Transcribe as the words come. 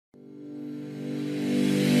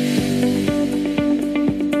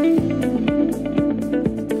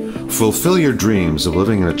Fulfill your dreams of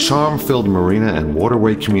living in a charm-filled marina and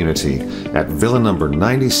waterway community at Villa number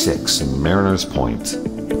 96 in Mariners Point.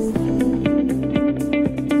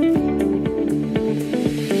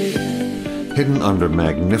 Hidden under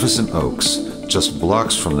magnificent oaks, just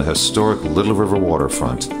blocks from the historic Little River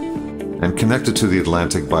Waterfront, and connected to the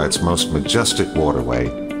Atlantic by its most majestic waterway,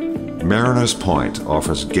 Mariners Point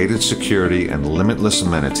offers gated security and limitless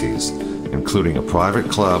amenities, including a private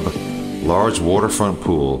club, large waterfront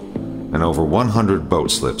pool, and over 100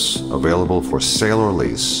 boat slips available for sale or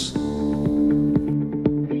lease.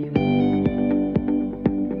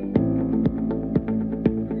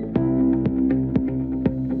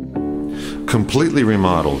 Completely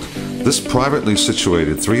remodeled, this privately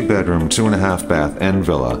situated 3-bedroom, 2.5-bath end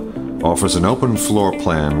villa offers an open floor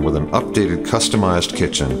plan with an updated customized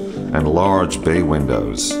kitchen and large bay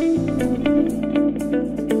windows.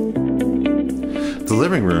 The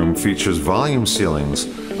living room features volume ceilings,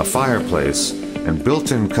 a fireplace, and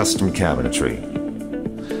built-in custom cabinetry.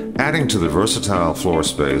 Adding to the versatile floor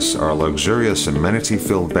space are luxurious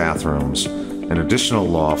amenity-filled bathrooms, an additional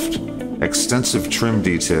loft, extensive trim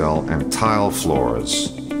detail, and tile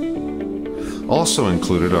floors. Also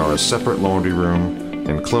included are a separate laundry room,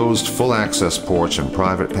 enclosed full-access porch and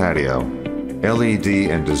private patio, LED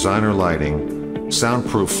and designer lighting,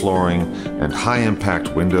 soundproof flooring, and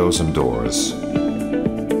high-impact windows and doors.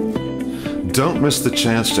 Don't miss the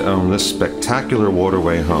chance to own this spectacular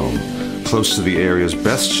waterway home, close to the area's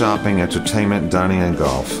best shopping, entertainment, dining, and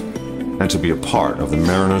golf, and to be a part of the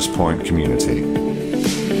Mariners Point community.